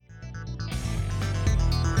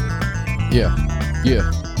Yeah. Yeah.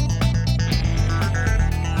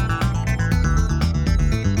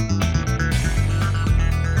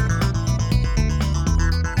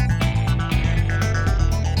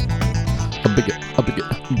 A big it.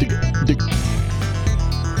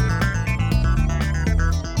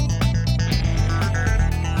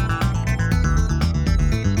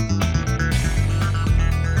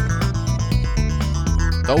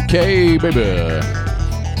 Okay, baby.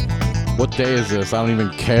 What day is this? I don't even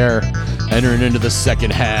care. Entering into the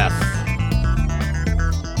second half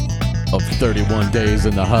of 31 days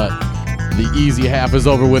in the hut. The easy half is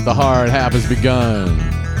over with, the hard half has begun.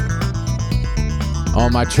 All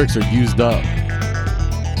my tricks are used up.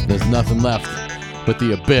 There's nothing left but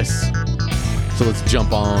the abyss. So let's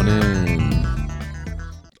jump on in.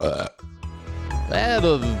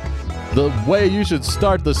 The way you should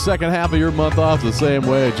start the second half of your month off the same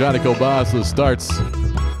way Johnny Kobasa starts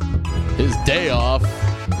his day off.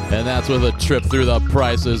 And that's with a trip through the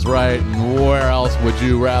Price is Right. And where else would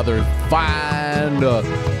you rather find a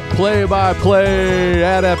play-by-play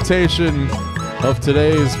adaptation of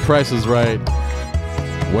today's Price is Right?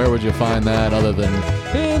 Where would you find that other than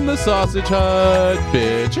in the Sausage Hut,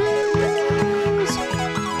 bitches?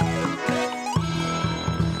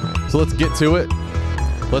 So let's get to it.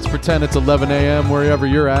 Let's pretend it's 11 a.m. wherever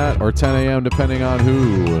you're at, or 10 a.m. depending on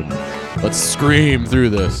who. And let's scream through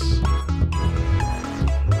this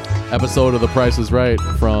episode of The Price is Right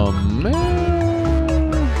from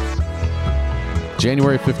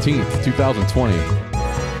January 15th, 2020.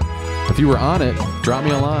 If you were on it, drop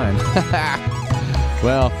me a line.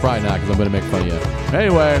 Well, probably not, because I'm going to make fun of you.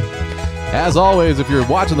 Anyway, as always, if you're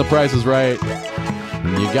watching The Price is Right,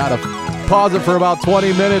 you got to pause it for about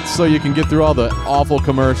 20 minutes so you can get through all the awful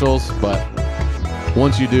commercials. But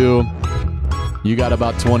once you do, you got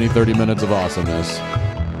about 20, 30 minutes of awesomeness.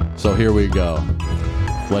 So here we go.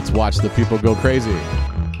 Let's watch the people go crazy.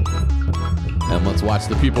 And let's watch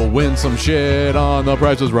the people win some shit on The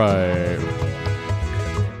Price is Right.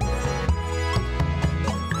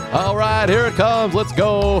 All right, here it comes. Let's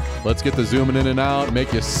go. Let's get the zooming in and out.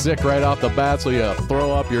 Make you sick right off the bat so you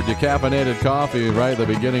throw up your decaffeinated coffee right at the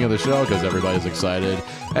beginning of the show because everybody's excited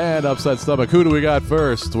and upset stomach. Who do we got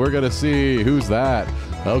first? We're going to see who's that.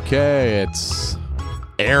 Okay, it's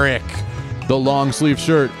Eric. The long sleeve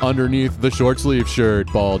shirt underneath the short sleeve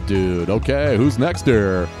shirt, bald dude. Okay, who's next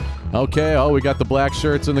here? Okay, oh, we got the black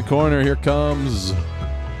shirts in the corner. Here comes...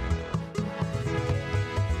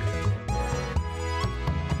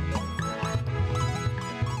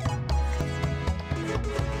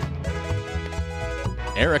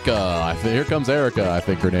 Erica. Here comes Erica, I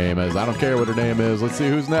think her name is. I don't care what her name is. Let's see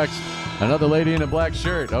who's next. Another lady in a black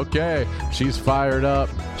shirt. Okay. She's fired up.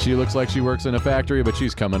 She looks like she works in a factory, but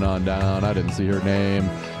she's coming on down. I didn't see her name.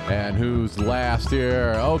 And who's last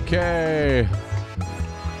here? Okay.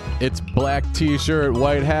 It's black t-shirt,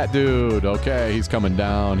 white hat dude. Okay, he's coming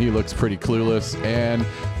down. He looks pretty clueless, and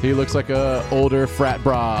he looks like a older frat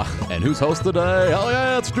bra. And who's host today? Hell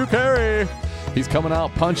yeah, it's Drew Carey. He's coming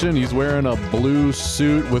out punching. He's wearing a blue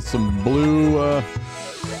suit with some blue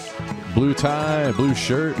tie, blue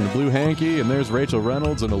shirt, and a blue hanky. And there's Rachel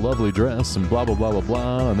Reynolds in a lovely dress, and blah, blah, blah, blah,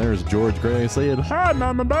 blah. And there's George Gray saying, "Hi,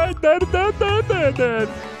 mama, dad."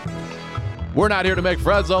 We're not here to make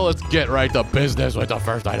friends, though. Let's get right to business with the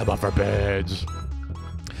first item up for bids.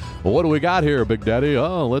 Well, what do we got here, Big Daddy?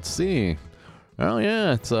 Oh, let's see. Oh,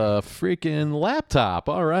 yeah, it's a freaking laptop.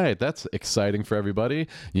 All right, that's exciting for everybody.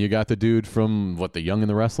 You got the dude from, The Young and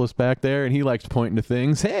the Restless back there, and he likes pointing to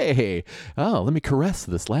things. Hey, oh, let me caress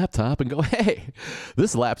this laptop and go, hey,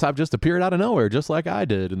 this laptop just appeared out of nowhere, just like I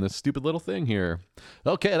did in this stupid little thing here.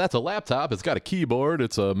 Okay, that's a laptop. It's got a keyboard.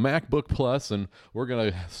 It's a MacBook Plus, and we're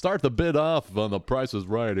going to start the bid off on The Price is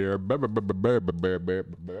Right here.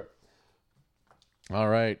 All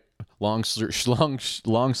right. Long sleeve,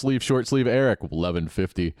 short sleeve Eric,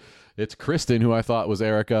 $11.50. It's Kristen, who I thought was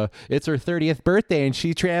Erica. It's her 30th birthday, and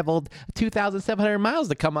she traveled 2,700 miles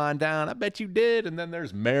to come on down. I bet you did. And then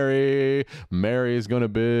there's Mary. Mary's going to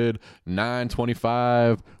bid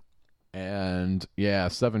 $9.25. And, yeah,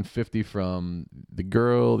 $7.50 from the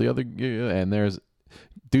girl, the other, and there's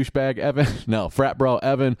douchebag Evan, no, frat bro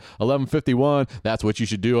Evan, $11.51. That's what you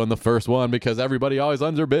should do on the first one because everybody always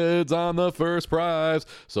underbids on the first prize.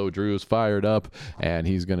 So Drew's fired up and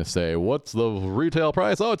he's gonna say, "What's the retail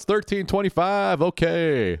price?" Oh, it's $13.25.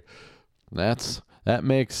 Okay, that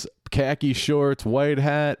makes khaki shorts, white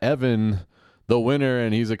hat Evan the winner,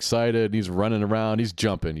 and he's excited. He's running around. He's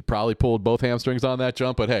jumping. He probably pulled both hamstrings on that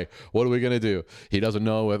jump, but hey, what are we gonna do? He doesn't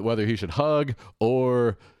know whether he should hug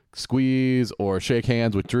or squeeze or shake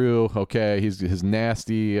hands with Drew. Okay, he's his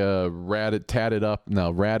nasty ratted up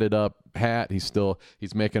hat.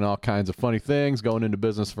 He's making all kinds of funny things, going into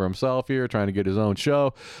business for himself here, trying to get his own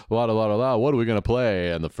show. What are we going to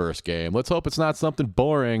play in the first game? Let's hope it's not something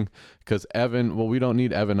boring, because Evan, well, we don't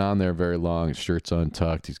need Evan on there very long. His shirt's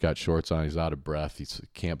untucked. He's got shorts on. He's out of breath. He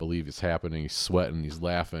can't believe it's happening. He's sweating. He's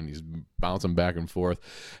laughing. He's bouncing back and forth.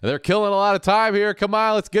 And they're killing a lot of time here. Come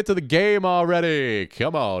on, let's get to the game already.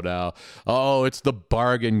 Come on now. Oh, it's the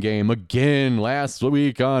bargain game again. Last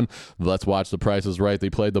week on Let's Watch the Price is Right, they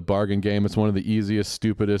played the bargain game. It's one of the easiest,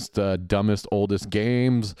 stupidest, dumbest, oldest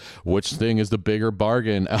games. Which thing is the bigger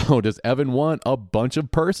bargain? Oh, does Evan want a bunch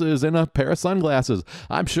of purses and a pair of sunglasses?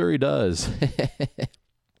 I'm sure he does.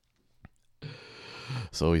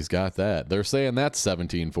 So he's got that. They're saying that's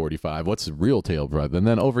 $17.45. What's the real tail price? And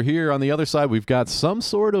then over here on the other side, we've got some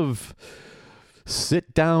sort of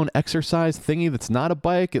sit-down exercise thingy that's not a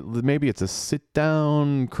bike. Maybe it's a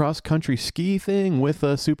sit-down cross-country ski thing with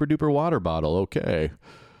a super-duper water bottle. Okay.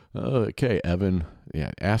 Okay, Evan.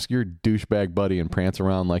 Yeah, ask your douchebag buddy and prance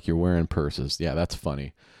around like you're wearing purses. Yeah, that's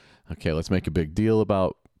funny. Okay, let's make a big deal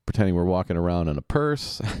about pretending we're walking around in a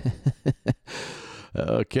purse.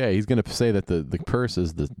 Okay, he's going to say that the purse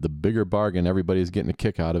is the bigger bargain. Everybody's getting a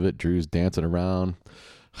kick out of it. Drew's dancing around.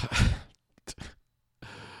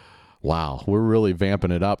 Wow, we're really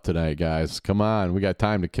vamping it up tonight, guys. Come on, we got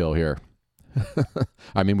time to kill here.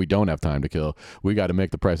 I mean, we don't have time to kill. We got to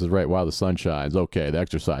make the prices right while the sun shines. Okay, the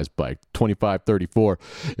exercise bike,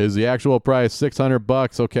 $25.34 is the actual price.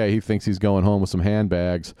 $600. Okay, he thinks he's going home with some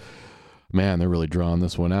handbags. Man, they're really drawing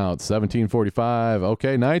this one out. $17.45.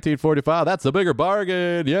 Okay, $19.45. That's the bigger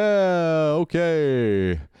bargain. Yeah,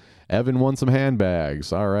 okay. Evan won some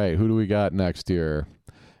handbags. All right, who do we got next here?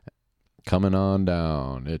 Coming on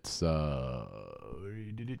down. It's,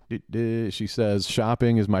 she says,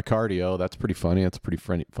 shopping is my cardio. That's pretty funny. That's a pretty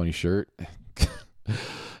funny shirt.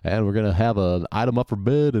 And we're going to have an item up for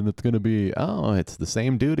bid, and it's going to be, it's the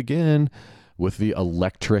same dude again, with the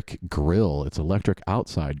electric grill. It's electric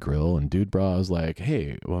outside grill, and Dude Bra is like,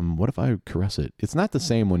 hey, what if I caress it? It's not the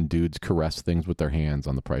same when dudes caress things with their hands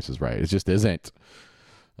on The Price is Right. It just isn't.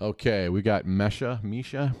 Okay, we got Misha.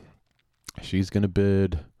 She's going to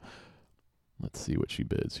bid. Let's see what she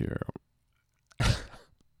bids here.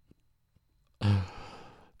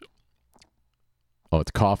 Oh,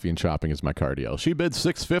 it's coffee and shopping is my cardio. She bids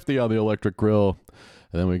 $6.50 on the electric grill.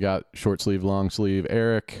 And then we got short sleeve, long sleeve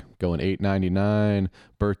Eric going $8.99.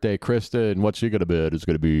 Birthday Kristen, what's she going to bid? It's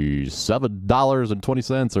going to be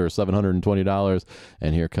 $7.20 or $720.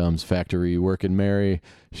 And here comes factory working Mary.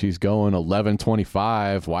 She's going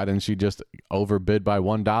 $11.25. Why didn't she just overbid by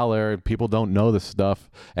 $1? People don't know this stuff.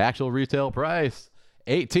 Actual retail price,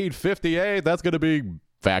 $18.58. That's going to be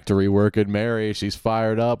factory working Mary. She's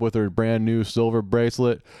fired up with her brand new silver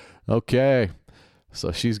bracelet. Okay.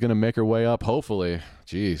 So she's going to make her way up, hopefully.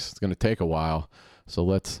 Jeez, it's going to take a while. So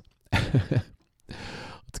let's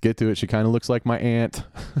get to it. She kind of looks like my aunt.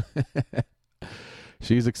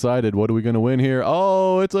 She's excited. What are we going to win here?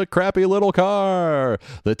 Oh, it's a crappy little car.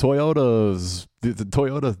 The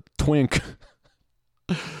Toyota Twink.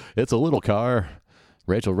 It's a little car.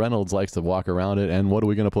 Rachel Reynolds likes to walk around it. And what are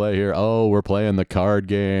we going to play here? Oh, we're playing the card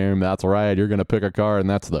game. That's right. You're going to pick a card, and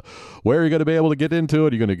that's where are you going to be able to get into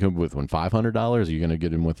it? Are you going to come with $500? Are you going to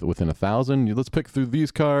get in within $1,000? Let's pick through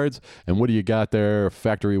these cards. And what do you got there?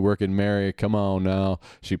 Factory working Mary. Come on now.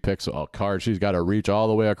 She picks a card she's got to reach all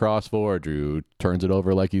the way across for. Drew turns it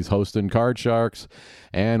over like he's hosting Card Sharks.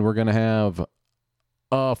 And we're going to have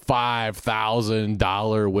a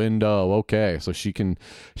 $5,000 window. Okay, so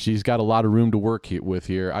she's got a lot of room to work with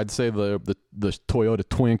here. I'd say the Toyota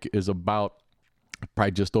Twink is about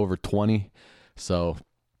probably just over 20. So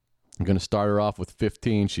I'm going to start her off with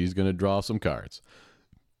 15. She's going to draw some cards.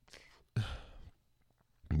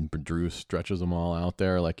 Drew stretches them all out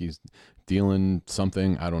there like he's dealing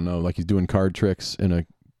something. I don't know, like he's doing card tricks in a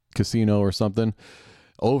casino or something.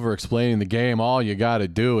 Over explaining the game. All you got to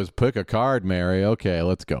do is pick a card, Mary. Okay,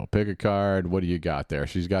 let's go. Pick a card. What do you got there?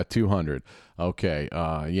 She's got 200. Okay.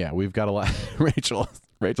 Yeah, we've got a lot. Rachel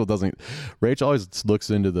always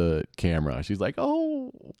looks into the camera. She's like,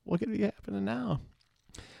 oh, what could be happening now?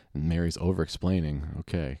 And Mary's over explaining.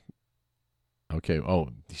 Okay. Oh,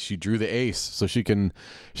 she drew the ace, so she can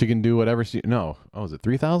do whatever is it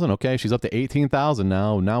 3,000? Okay, she's up to 18,000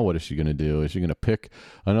 now. Now what is she gonna do? Is she gonna pick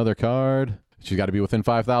another card? She's got to be within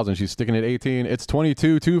 5,000. She's sticking at 18. It's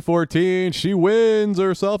 22,214. She wins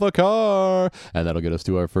herself a car. And that'll get us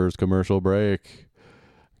to our first commercial break.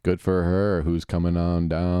 Good for her. Who's coming on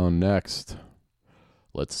down next?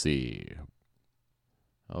 Let's see.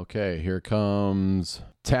 Okay, here comes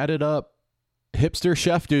Tatted Up Hipster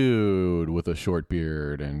chef dude with a short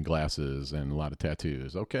beard and glasses and a lot of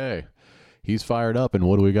tattoos. Okay. He's fired up. And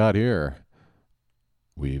what do we got here?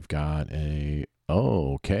 We've got a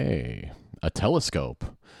telescope.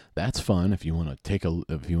 That's fun if you want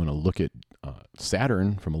to look at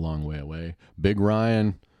Saturn from a long way away. Big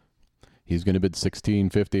Ryan, he's going to bid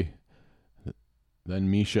 $16.50. Then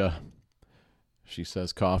Misha, she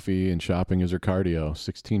says coffee and shopping is her cardio.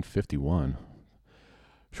 $16.51.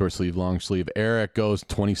 Short sleeve, long sleeve. Eric goes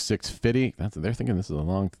 $26.50. They're thinking this is a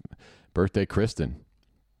long birthday. Kristen,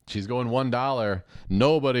 she's going $1.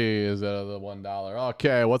 Nobody is at the $1.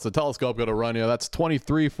 Okay, what's the telescope going to run you? That's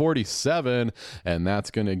 $23.47, and that's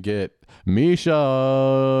going to get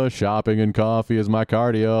Misha. Shopping and coffee is my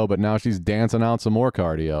cardio, but now she's dancing out some more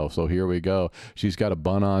cardio. So here we go. She's got a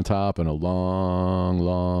bun on top and a long,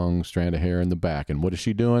 long strand of hair in the back. And what is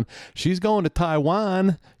she doing? She's going to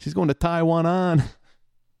Taiwan. She's going to Taiwan on.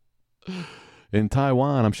 In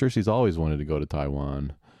Taiwan, I'm sure she's always wanted to go to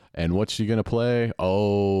Taiwan. And what's she going to play?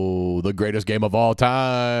 Oh, the greatest game of all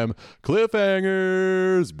time.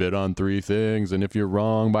 Cliffhangers. Bid on 3 things. And if you're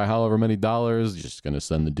wrong by however many dollars, you're just going to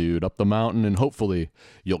send the dude up the mountain. And hopefully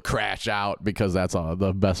you'll crash out because that's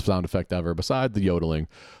the best sound effect ever besides the yodeling.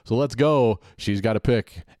 So let's go. She's got to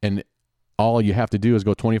pick. And all you have to do is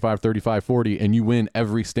go 25, 35, 40, and you win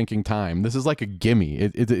every stinking time. This is like a gimme.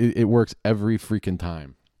 It works every freaking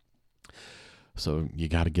time. So you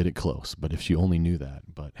got to get it close. But if she only knew that.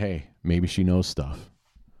 But hey, maybe she knows stuff.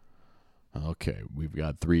 Okay, we've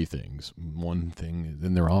got 3 things. One thing,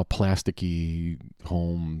 and they're all plasticky,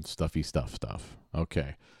 home, stuffy stuff.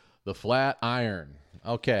 Okay. The flat iron.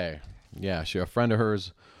 Okay. Yeah, a friend of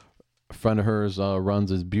hers runs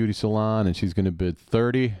his beauty salon, and she's going to bid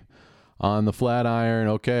 $30 on the flat iron.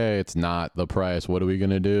 Okay, it's not the price. What are we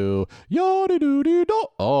going to do? Yoddy-doo-dee-do.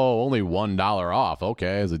 Oh, only $1 off.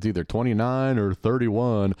 Okay, is it either $29 or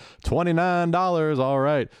 $31? $29. All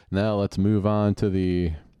right. Now let's move on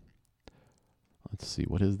to let's see.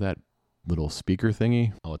 What is that little speaker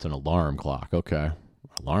thingy? Oh, it's an alarm clock. Okay.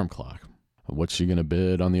 Alarm clock. What's she going to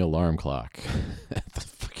bid on the alarm clock?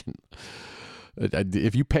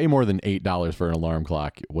 If you pay more than $8 for an alarm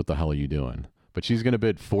clock, what the hell are you doing? But she's going to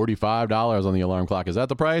bid $45 on the alarm clock. Is that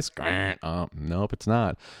the price? Nope, it's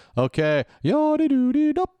not. Okay. Oh,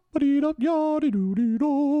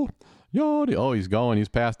 he's going. He's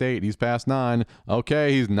past 8. He's past 9.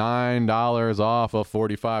 Okay, he's $9 off of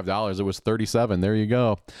 $45. It was $37. There you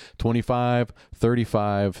go. 25,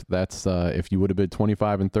 35. That's if you would have bid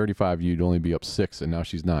 25 and 35, you'd only be up 6, and now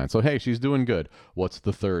she's 9. So, hey, she's doing good. What's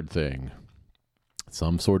the third thing?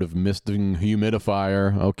 Some sort of misting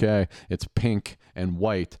humidifier. Okay, it's pink and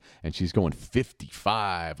white, and she's going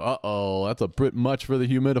 55. Uh-oh, that's a bit much for the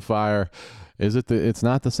humidifier. Is it it's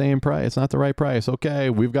not the same price. It's not the right price.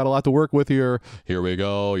 Okay, we've got a lot to work with here. Here we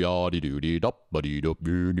go.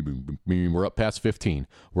 We're up past 15.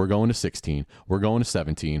 We're going to 16. We're going to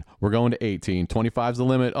 17. We're going to 18. 25's the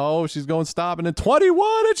limit. Oh, she's going stopping at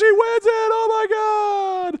 21, and she wins it. Oh, my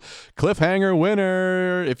God. Cliffhanger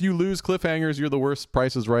winner. If you lose cliffhangers, you're the worst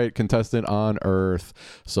Price is Right contestant on earth.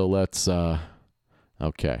 So let's,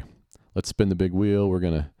 okay. Let's spin the big wheel. We're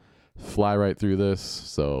going to fly right through this.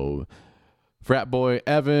 So frat boy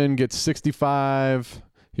Evan gets 65.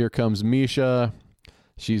 Here comes Misha.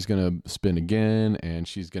 She's going to spin again, and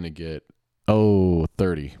she's going to get,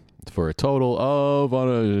 30 for a total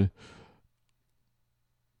of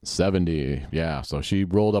 70. Yeah, so she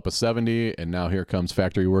rolled up a 70, and now here comes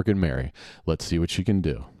factory working Mary. Let's see what she can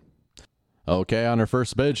do. Okay, on her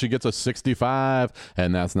first bid, she gets a 65,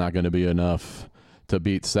 and that's not going to be enough to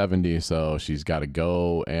beat 70, so she's got to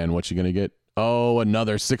go. And what's she going to get? Oh,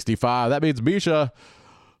 another 65. That means Misha.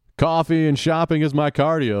 Coffee and shopping is my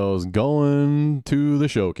cardio. Is going to the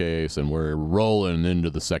showcase, and we're rolling into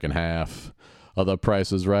the second half of The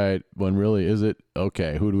Price is Right. When really is it?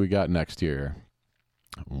 Okay, who do we got next here?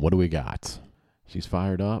 What do we got? She's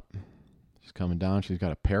fired up. She's coming down. She's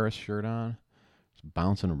got a Paris shirt on. She's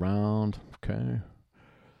bouncing around. Okay.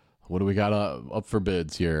 What do we got up for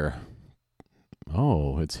bids here?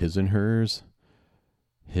 Oh, it's his and hers.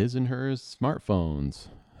 His and hers smartphones.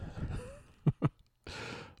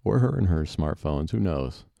 Or her and her smartphones. Who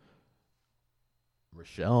knows?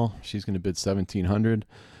 Rochelle, she's going to bid $1,700.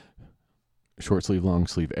 Short sleeve, long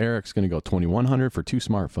sleeve Eric's going to go $2,100 for 2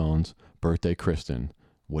 smartphones. Birthday Kristen,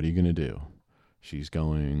 what are you going to do? She's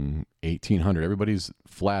going $1,800. Everybody's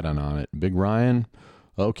flat on it. Big Ryan,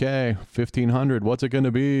 okay, $1,500. What's it going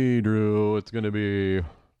to be, Drew? It's going to be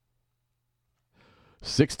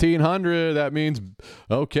 $1,600. That means,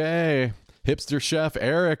 okay. Hipster chef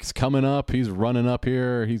Eric's coming up. He's running up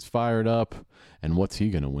here. He's fired up. And what's he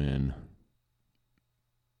going to win?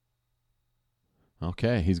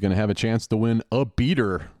 Okay, he's going to have a chance to win a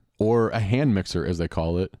beater or a hand mixer, as they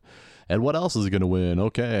call it. And what else is he going to win?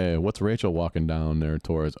 Okay, what's Rachel walking down there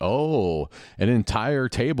towards? Oh, an entire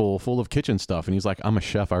table full of kitchen stuff. And he's like, I'm a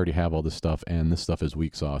chef. I already have all this stuff, and this stuff is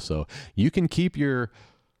weak sauce. So you can keep your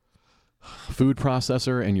food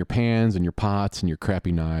processor and your pans and your pots and your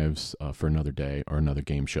crappy knives for another day or another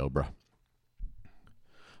game show, bro.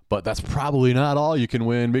 But that's probably not all you can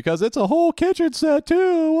win because it's a whole kitchen set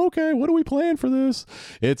too. Okay, what are we playing for this?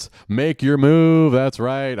 It's make your move. That's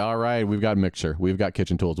right. All right, we've got mixer. We've got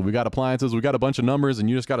kitchen tools. We've got appliances. We've got a bunch of numbers, and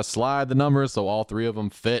you just got to slide the numbers so all three of them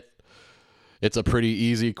fit. It's a pretty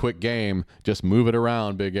easy, quick game. Just move it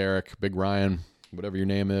around, Big Eric, Big Ryan, whatever your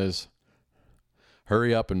name is.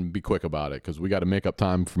 Hurry up and be quick about it because we got to make up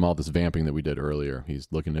time from all this vamping that we did earlier. He's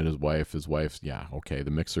looking at his wife. His wife's, yeah, okay, the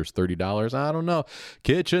mixer's $30. I don't know.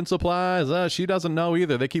 Kitchen supplies, she doesn't know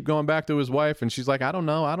either. They keep going back to his wife, and she's like, I don't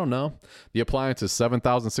know. The appliance is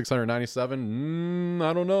 $7,697.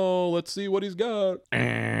 I don't know. Let's see what he's got.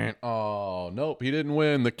 Oh, nope, he didn't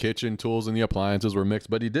win. The kitchen tools and the appliances were mixed,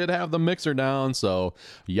 but he did have the mixer down, so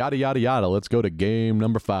yada, yada, yada. Let's go to game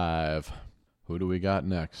number 5. Who do we got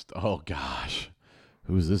next? Oh, gosh.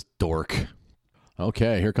 Who's this dork?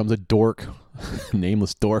 Okay, here comes a dork.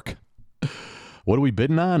 Nameless dork. What are we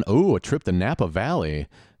bidding on? Oh, a trip to Napa Valley.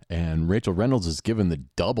 And Rachel Reynolds is given the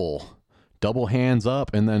double hands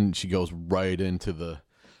up, and then she goes right into the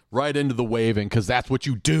waving because that's what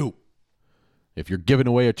you do. If you're giving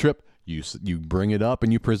away a trip, you bring it up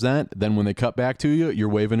and you present. Then when they cut back to you, you're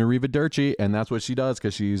waving Arrivederci, and that's what she does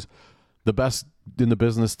because she's the best in the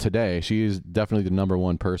business today. She is definitely the number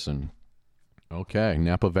one person. Okay,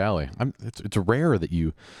 Napa Valley. It's rare that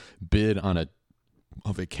you bid on a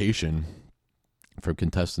vacation from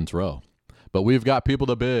Contestants Row. But we've got people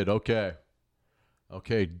to bid. Okay,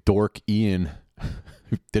 dork Ian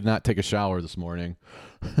did not take a shower this morning.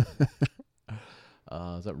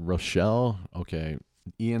 Is that Rochelle? Okay,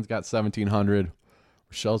 Ian's got 1,700.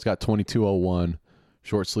 Rochelle's got 2,201.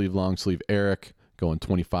 Short sleeve, long sleeve Eric going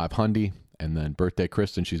 2,500. And then birthday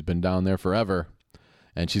Kristen, she's been down there forever.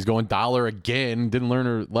 And she's going dollar again. Didn't learn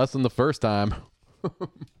her lesson the first time.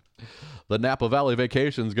 The Napa Valley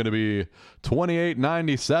vacation is going to be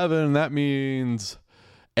 $28.97. That means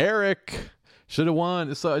Eric should have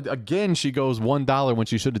won. So again, she goes $1 when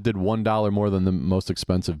she should have did $1 more than the most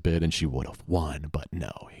expensive bid, and she would have won. But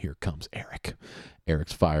no, here comes Eric.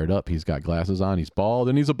 Eric's fired up. He's got glasses on. He's bald,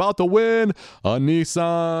 and he's about to win a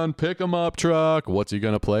Nissan pick-em-up truck. What's he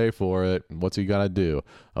going to play for it? What's he got to do?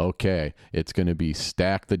 Okay, it's going to be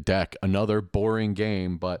stack the deck. Another boring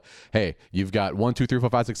game, but hey, you've got 1, 2, 3, 4,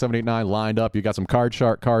 5, 6, 7, 8, 9 lined up. You got some card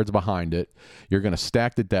shark cards behind it. You're going to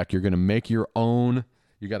stack the deck. You're going to make your own.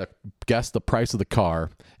 You got to guess the price of the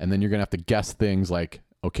car, and then you're going to have to guess things like,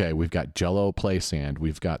 okay, we've got Jell-O play sand.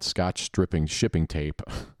 We've got Scotch stripping shipping tape.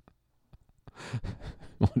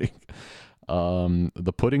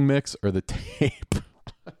 The pudding mix or the tape?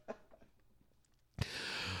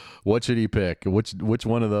 What should he pick? Which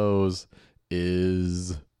one of those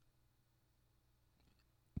is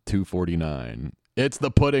 $249? It's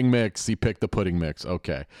the pudding mix. He picked the pudding mix.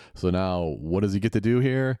 Okay. So now what does he get to do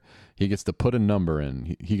here? He gets to put a number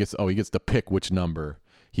in. He gets to pick which number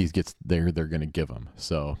they're going to give him.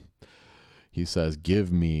 So he says,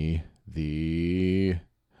 give me the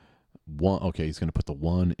 1. Okay, he's going to put the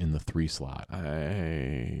 1 in the 3 slot.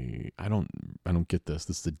 I don't get this.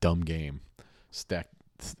 This is a dumb game. Stack.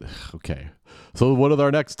 Okay. So what are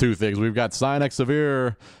our next 2 things? We've got Sinex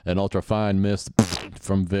Severe and Ultra Fine Mist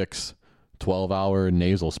from Vicks. 12-hour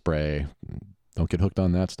nasal spray. Don't get hooked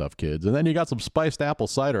on that stuff, kids. And then you got some spiced apple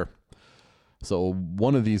cider. So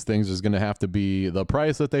one of these things is going to have to be the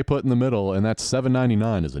price that they put in the middle, and that's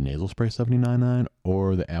 $7.99. Is the nasal spray $7.99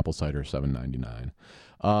 or the apple cider $7.99?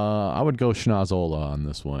 I would go Schnozola on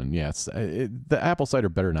this one. Yeah, the apple cider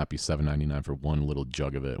better not be $7.99 for one little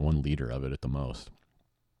jug of it, 1 liter of it at the most.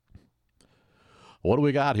 What do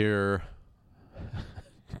we got here?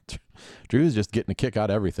 Drew's just getting a kick out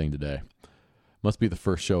of everything today. Must be the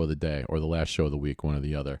first show of the day or the last show of the week, one or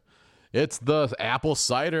the other. It's the apple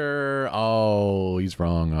cider. Oh, he's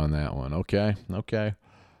wrong on that one. Okay.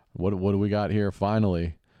 What do we got here?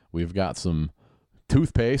 Finally, we've got some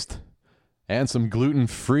toothpaste and some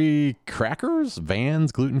gluten-free crackers.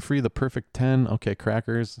 Vans, gluten-free, the Perfect 10. Okay,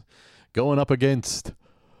 crackers. Going up against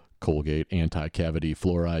Colgate Anti-Cavity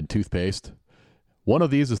Fluoride Toothpaste. One of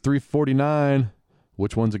these is $3.49.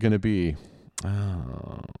 Which one's it going to be?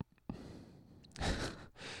 Oh.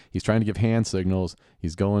 He's trying to give hand signals.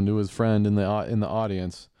 He's going to his friend in the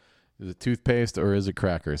audience. Is it toothpaste or is it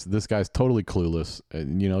crackers? This guy's totally clueless.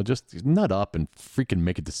 Just nut up and freaking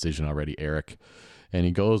make a decision already, Eric. And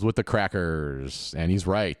he goes with the crackers. And he's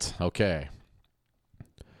right. Okay.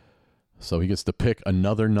 So he gets to pick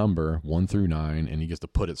another number, 1 through 9, and he gets to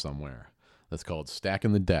put it somewhere. That's called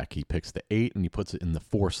stacking the deck. He picks the 8 and he puts it in the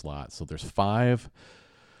 4 slot. So there's five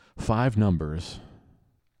numbers.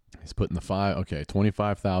 He's putting the 5. Okay,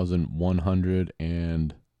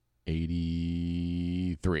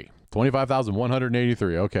 25,183.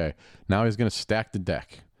 25,183. Okay. Now he's going to stack the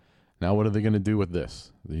deck. Now what are they going to do with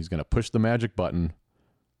this? He's going to push the magic button.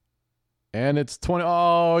 And it's 20.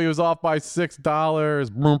 Oh, he was off by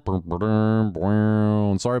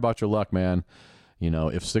 $6. Sorry about your luck, man. You know,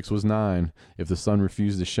 if 6 was 9, if the sun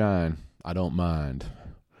refused to shine, I don't mind.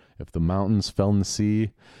 If the mountains fell in the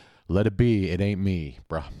sea, let it be. It ain't me,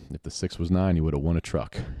 bruh. If the 6 was 9, you would have won a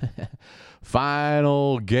truck.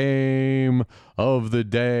 Final game of the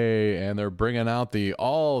day, and they're bringing out the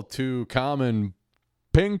all too common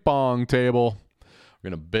ping pong table. We're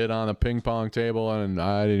going to bid on the ping pong table, and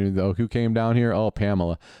I didn't even know who came down here. Oh,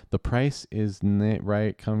 Pamela. The price is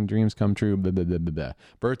right. Dreams come true. Blah, blah, blah, blah, blah.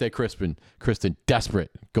 Birthday Kristen, desperate,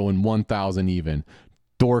 going 1,000 even.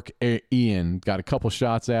 Dork Ian got a couple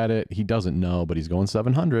shots at it. He doesn't know, but he's going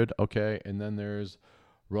 700. Okay, and then there's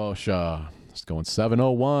Rosha. It's going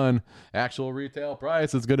 701. Actual retail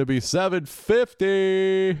price is going to be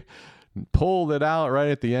 750. Pulled it out right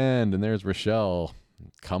at the end, and there's Rochelle.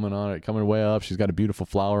 Coming way up. She's got a beautiful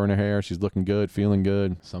flower in her hair. She's looking good, feeling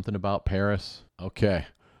good. Something about Paris. Okay.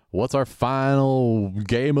 What's our final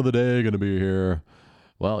game of the day going to be here?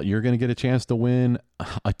 Well, you're going to get a chance to win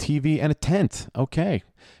a TV and a tent. Okay.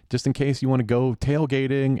 Just in case you want to go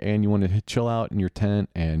tailgating and you want to chill out in your tent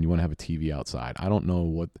and you want to have a TV outside. I don't know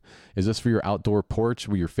what. Is this for your outdoor porch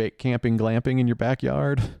where you're fake camping, glamping in your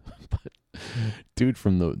backyard? But dude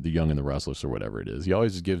from the Young and the Restless or whatever it is, he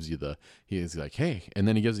always just gives you he's like, hey, and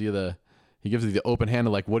then he gives you the open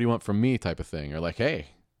handed, like, what do you want from me type of thing, or like, hey,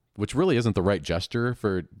 which really isn't the right gesture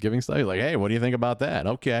for giving stuff. Like, hey, what do you think about that?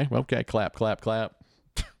 Okay, clap, clap, clap.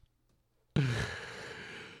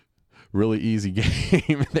 Really easy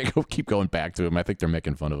game. They keep going back to him. I think they're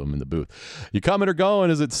making fun of him in the booth. You coming or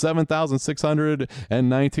going? Is it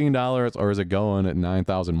 $7,619 or is it going at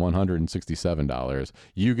 $9,167?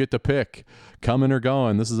 You get to pick. Coming or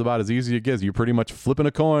going. This is about as easy as it gets. You're pretty much flipping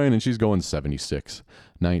a coin and she's going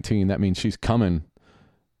 76.19. That means she's coming.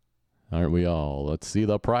 Aren't we all? Let's see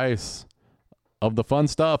the price of the fun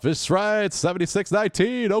stuff. It's right.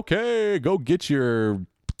 76.19. Okay. Go get your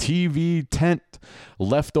TV tent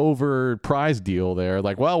leftover prize deal there.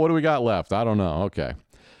 Like, well, what do we got left? I don't know. Okay,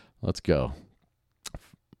 let's go.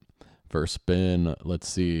 First spin. Let's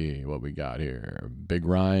see what we got here. Big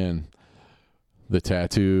Ryan, the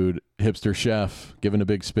tattooed hipster chef, giving a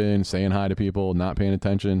big spin, saying hi to people, not paying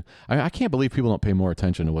attention. I can't believe people don't pay more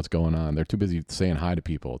attention to what's going on. They're too busy saying hi to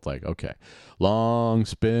people. It's like, okay, long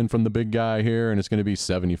spin from the big guy here, and it's going to be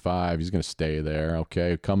 75. He's going to stay there.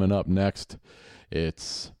 Okay, coming up next,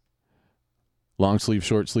 it's long sleeve,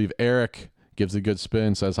 short sleeve. Eric gives a good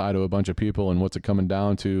spin, says hi to a bunch of people, and what's it coming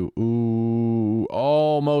down to? Ooh,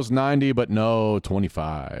 almost 90, but no,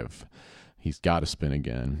 25. He's got to spin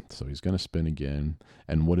again, so he's going to spin again.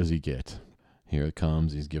 And what does he get? Here it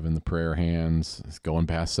comes. He's giving the prayer hands. He's going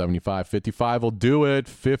past 75. 55 will do it.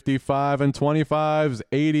 55 and 25's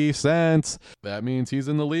 80 cents. That means he's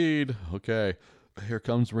in the lead. Okay, here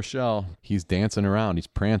comes Rochelle. He's dancing around. He's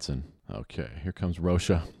prancing. Okay, here comes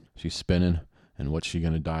Rosha. She's spinning. And what's she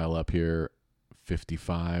going to dial up here?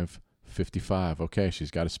 55. Okay,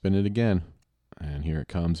 she's got to spin it again. And here it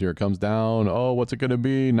comes down. Oh, what's it going to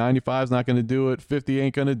be? 95's not going to do it. 50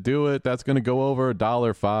 ain't going to do it. That's going to go over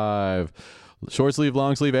 $1.05. Short sleeve,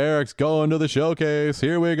 long sleeve. Eric's going to the showcase.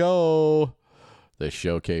 Here we go. The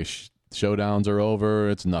showcase showdowns are over.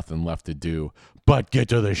 It's nothing left to do but get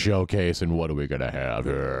to the showcase. And what are we going to have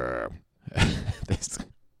here?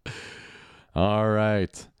 All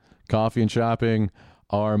right. Coffee and shopping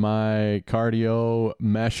are my cardio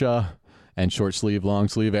Mesha and short sleeve, long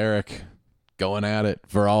sleeve Eric going at it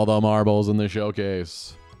for all the marbles in the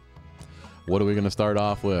showcase. What are we going to start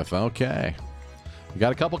off with? Okay. We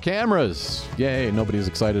got a couple cameras. Yay. Nobody's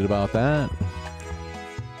excited about that.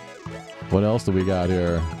 What else do we got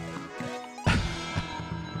here?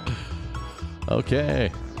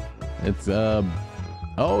 Okay. It's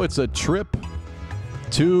a trip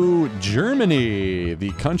to Germany,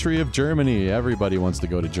 the country of Germany. Everybody wants to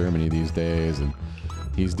go to Germany these days, and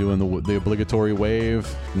he's doing the obligatory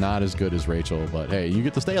wave. Not as good as Rachel, but hey, you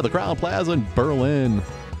get to stay at the Crowne Plaza in Berlin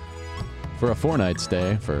for a 4-night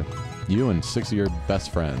stay for you and 6 of your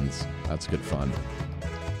best friends. That's good fun.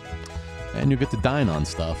 And you get to dine on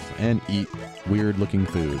stuff and eat weird-looking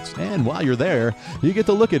foods. And while you're there, you get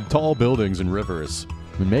to look at tall buildings and rivers.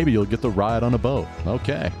 And maybe you'll get to ride on a boat.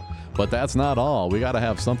 Okay. But that's not all. We got to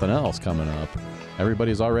have something else coming up.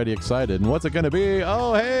 Everybody's already excited. And what's it going to be?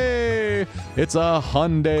 Oh, hey! It's a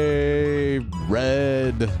Hyundai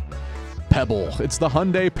Red Pebble. It's the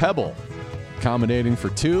Hyundai Pebble. Accommodating for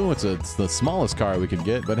two. It's the smallest car we could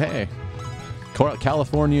get, but hey.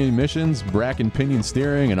 California emissions, brack and pinion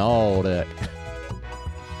steering, and all that.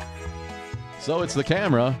 So it's the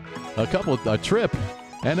camera, a trip,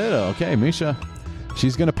 and it. Okay, Misha.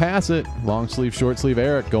 She's going to pass it. Long sleeve, short sleeve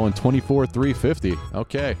Eric going 24,350.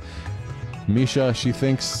 Okay. Misha, she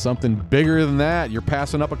thinks something bigger than that. You're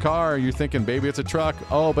passing up a car. You're thinking, baby, it's a truck.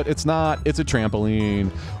 Oh, but it's not. It's a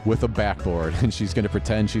trampoline with a backboard. And she's going to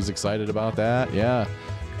pretend she's excited about that. Yeah.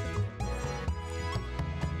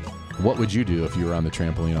 What would you do if you were on the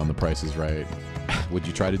trampoline on The Price is Right? Would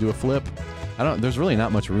you try to do a flip? There's really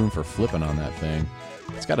not much room for flipping on that thing.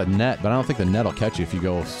 It's got a net, but I don't think the net will catch you if you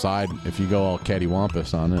go all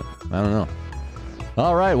cattywampus on it. I don't know.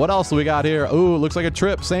 All right, what else do we got here? Ooh, looks like a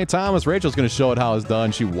trip. St. Thomas. Rachel's going to show it how it's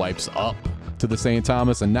done. She wipes up to the St.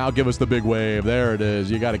 Thomas, and now give us the big wave. There it is.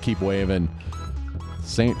 You got to keep waving.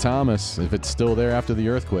 St. Thomas, if it's still there after the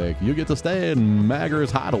earthquake, you get to stay in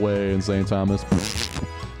Maggers Hideaway in St. Thomas,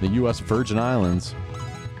 the U.S. Virgin Islands.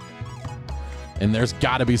 And there's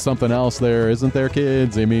got to be something else there, isn't there,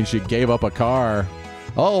 kids? I mean, she gave up a car.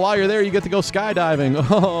 Oh, while you're there, you get to go skydiving.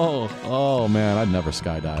 Oh, man, I'd never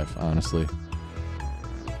skydive, honestly.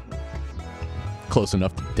 Close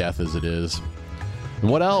enough to death as it is. And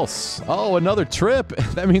what else? Oh, another trip.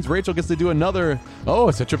 That means Rachel gets to do another. Oh,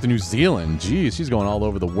 it's a trip to New Zealand. Jeez, she's going all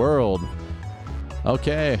over the world.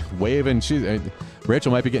 Okay, waving.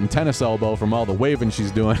 Rachel might be getting tennis elbow from all the waving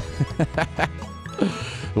she's doing.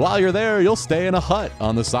 While you're there, you'll stay in a hut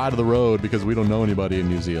on the side of the road because we don't know anybody in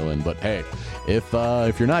New Zealand. But hey, if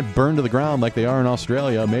you're not burned to the ground like they are in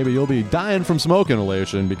Australia, maybe you'll be dying from smoke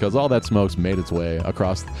inhalation because all that smoke's made its way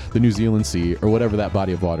across the New Zealand Sea or whatever that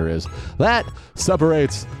body of water is. That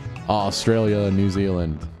separates Australia and New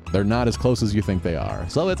Zealand. They're not as close as you think they are.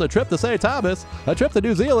 So it's a trip to St. Thomas, a trip to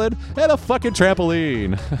New Zealand, and a fucking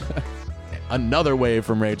trampoline. Another wave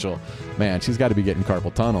from Rachel. Man, she's got to be getting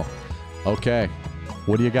carpal tunnel. Okay.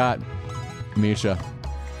 What do you got, Misha?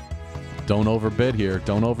 Don't overbid here.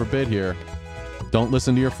 Don't overbid here. Don't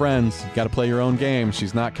listen to your friends. You got to play your own game.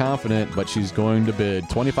 She's not confident, but she's going to bid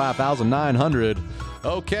 $25,900.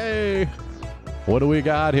 Okay. What do we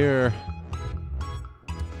got here?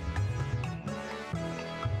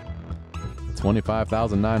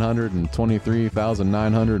 $25,900 and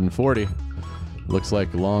 $23,940. Looks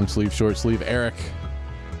like long sleeve, short sleeve Eric.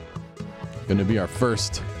 Gonna be our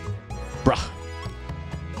first. Bruh.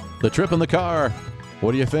 The trip in the car.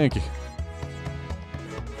 What do you think?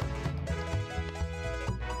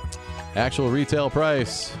 Actual retail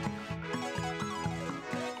price.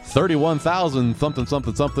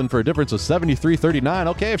 $31,000 something for a difference of $73.39.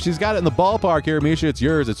 Okay, if she's got it in the ballpark here, Misha, it's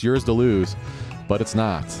yours. It's yours to lose. But it's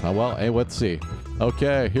not. Well, hey, let's see.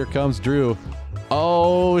 Okay, here comes Drew.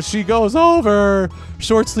 Oh, she goes over.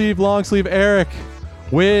 Short sleeve, long sleeve Eric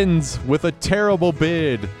wins with a terrible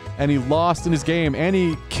bid. And he lost in his game, and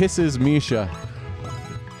he kisses Misha.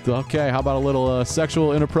 Okay, how about a little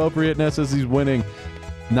sexual inappropriateness as he's winning?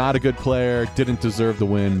 Not a good player, didn't deserve the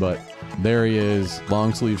win, but there he is.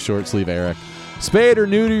 Long sleeve, short sleeve Eric. Spayed or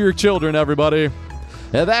new to your children, everybody.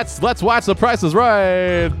 And let's watch The Price is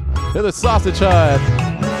Right in the Sausage Hut.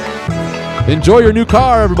 Enjoy your new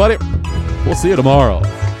car, everybody. We'll see you tomorrow.